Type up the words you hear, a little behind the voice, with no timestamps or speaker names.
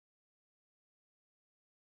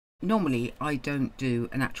Normally I don't do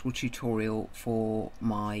an actual tutorial for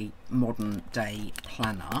my modern day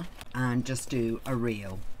planner and just do a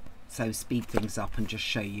reel. So speed things up and just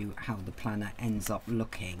show you how the planner ends up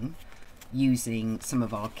looking using some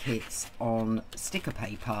of our kits on sticker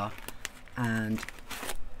paper and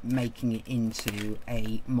making it into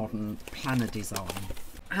a modern planner design.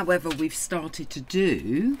 However, we've started to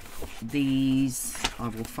do these, I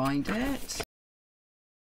will find it,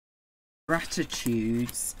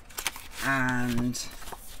 gratitudes and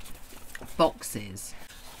boxes.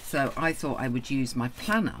 So I thought I would use my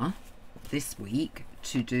planner this week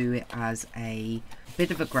to do it as a bit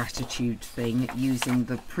of a gratitude thing using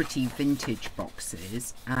the pretty vintage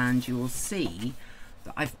boxes, and you'll see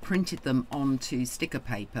that I've printed them onto sticker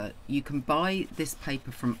paper. You can buy this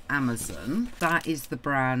paper from Amazon. That is the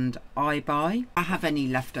brand I buy. If I have any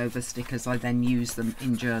leftover stickers, I then use them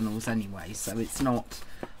in journals anyway, so it's not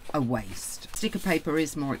a waste. Sticker paper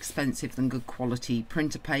is more expensive than good quality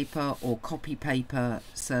printer paper or copy paper,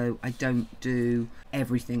 so I don't do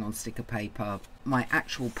everything on sticker paper. My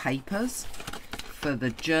actual papers for the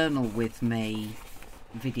journal with me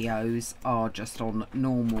videos are just on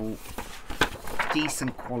normal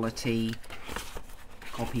decent quality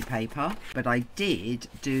copy paper, but I did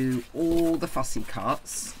do all the fussy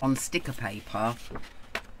cuts on sticker paper,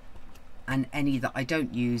 and any that I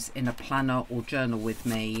don't use in a planner or journal with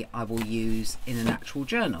me I will use in an actual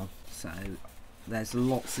journal. So there's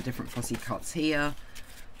lots of different fussy cuts here.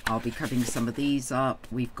 I'll be cutting some of these up.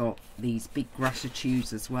 We've got these big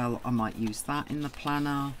gratitudes as well. I might use that in the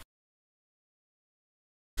planner.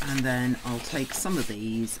 And then I'll take some of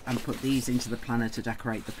these and put these into the planner to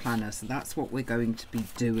decorate the planner. So that's what we're going to be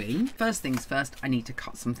doing. First things first, I need to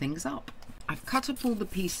cut some things up. I've cut up all the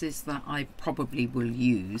pieces that I probably will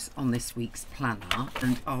use on this week's planner,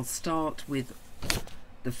 and I'll start with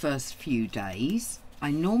the first few days.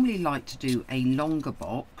 I normally like to do a longer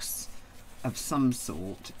box of some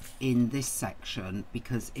sort in this section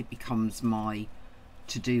because it becomes my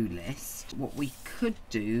to-do list. What we could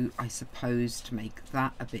do, I suppose, to make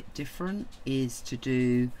that a bit different is to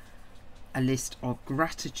do a list of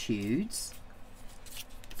gratitudes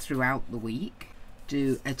throughout the week.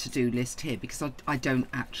 Do a to-do list here because I don't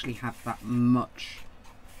actually have that much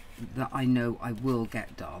that I know I will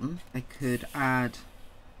get done. I could add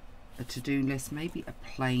a to-do list, maybe a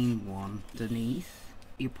plain one underneath.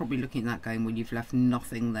 You're probably looking at that going, well, you've left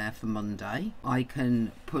nothing there for Monday. I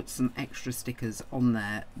can put some extra stickers on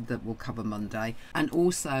there that will cover Monday. And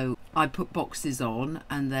also I put boxes on,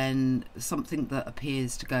 and then something that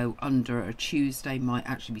appears to go under a Tuesday might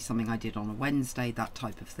actually be something I did on a Wednesday, that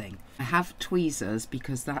type of thing. I have tweezers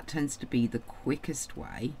because that tends to be the quickest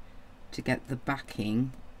way to get the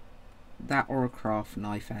backing, that or a craft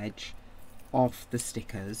knife edge, off the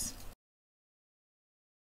stickers.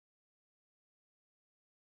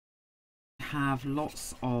 Have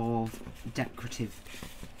lots of decorative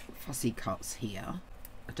fussy cuts here.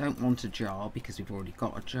 I don't want a jar because we've already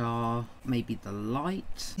got a jar. Maybe the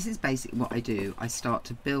light. This is basically what I do. I start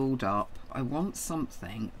to build up. I want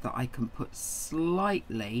something that I can put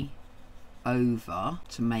slightly over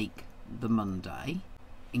to make the Monday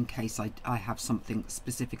in case I have something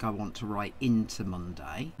specific I want to write into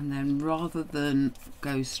Monday. And then rather than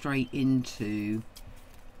go straight into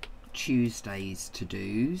Tuesday's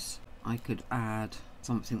to-dos, I could add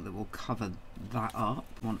something that will cover that up.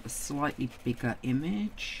 I want a slightly bigger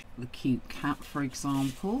image. The cute cat, for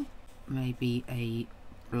example. Maybe a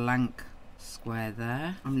blank square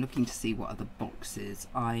there. I'm looking to see what other boxes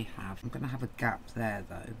I have. I'm going to have a gap there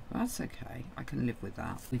though. That's okay. I can live with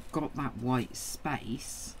that. We've got that white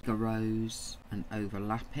space. A rose and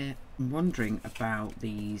overlap it. I'm wondering about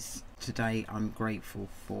these. Today I'm grateful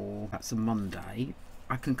for. That's a Monday.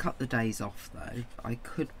 I can cut the days off though. I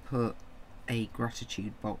could put a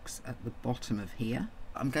gratitude box at the bottom of here.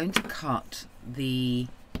 I'm going to cut the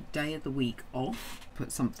day of the week off,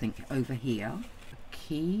 put something over here. A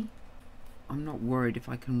key. I'm not worried if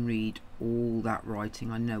I can read all that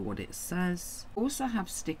writing. I know what it says. Also have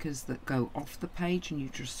stickers that go off the page and you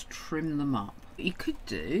just trim them up. What you could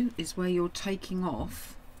do is where you're taking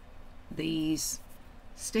off these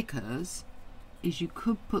stickers is you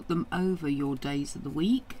could put them over your days of the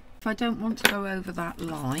week. If I don't want to go over that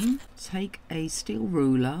line, take a steel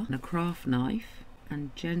ruler and a craft knife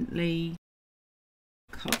and gently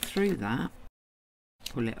cut through that,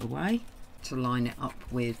 pull it away to line it up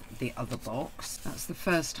with the other box. That's the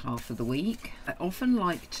first half of the week. I often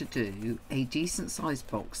like to do a decent sized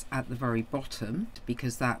box at the very bottom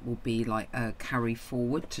because that will be like a carry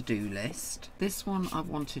forward to-do list. This one I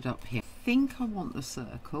wanted up here think I want the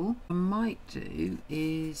circle. What I might do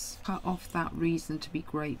is cut off that reason to be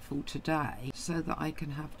grateful today so that I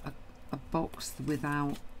can have a box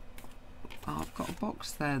without... Oh, I've got a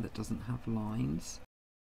box there that doesn't have lines.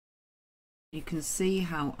 You can see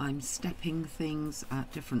how I'm stepping things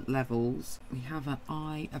at different levels. We have an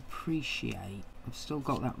I appreciate. I've still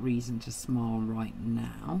got that reason to smile right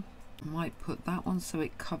now. I might put that one so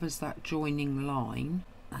it covers that joining line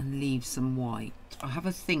and leave some white. I have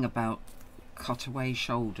a thing about cutaway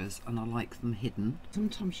shoulders and I like them hidden.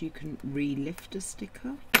 Sometimes you can relift a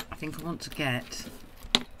sticker. I think I want to get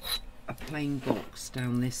a plain box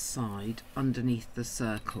down this side underneath the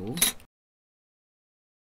circle.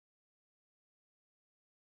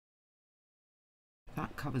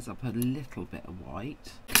 That covers up a little bit of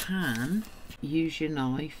white. You can use your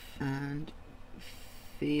knife and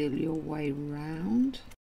feel your way round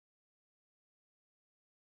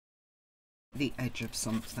the edge of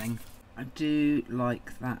something. I do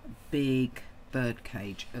like that big bird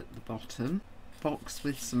cage at the bottom. Box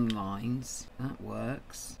with some lines, that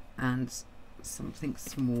works. And something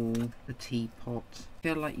small, the teapot.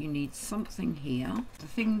 Feel like you need something here. The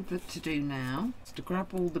thing to do now is to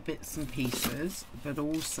grab all the bits and pieces, but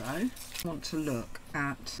also want to look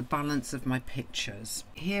at the balance of my pictures.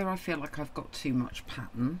 Here I feel like I've got too much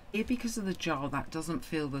pattern. Here, because of the jar, that doesn't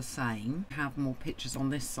feel the same. I have more pictures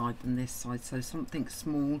on this side than this side, so something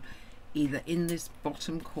small either in this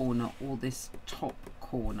bottom corner or this top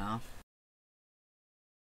corner.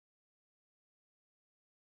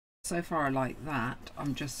 So far I like that.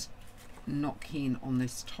 I'm just not keen on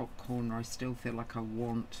this top corner. I still feel like I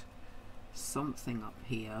want something up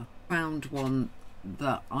here. Found one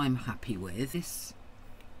that I'm happy with. This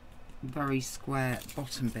very square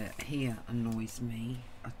bottom bit here annoys me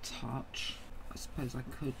a touch. I suppose I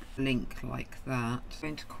could link like that. I'm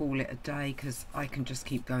going to call it a day because I can just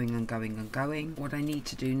keep going and going and going. What I need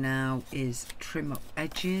to do now is trim up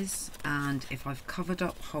edges, and if I've covered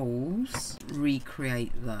up holes,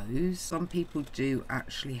 recreate those. Some people do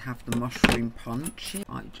actually have the mushroom punch.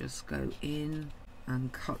 I just go in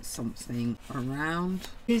and cut something around.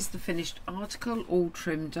 Here's the finished article, all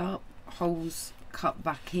trimmed up, holes cut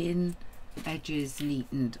back in, edges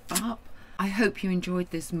neatened up. I hope you enjoyed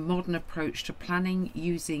this modern approach to planning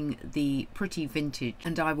using the pretty vintage,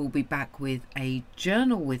 and I will be back with a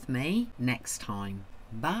journal with me next time.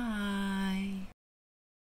 Bye!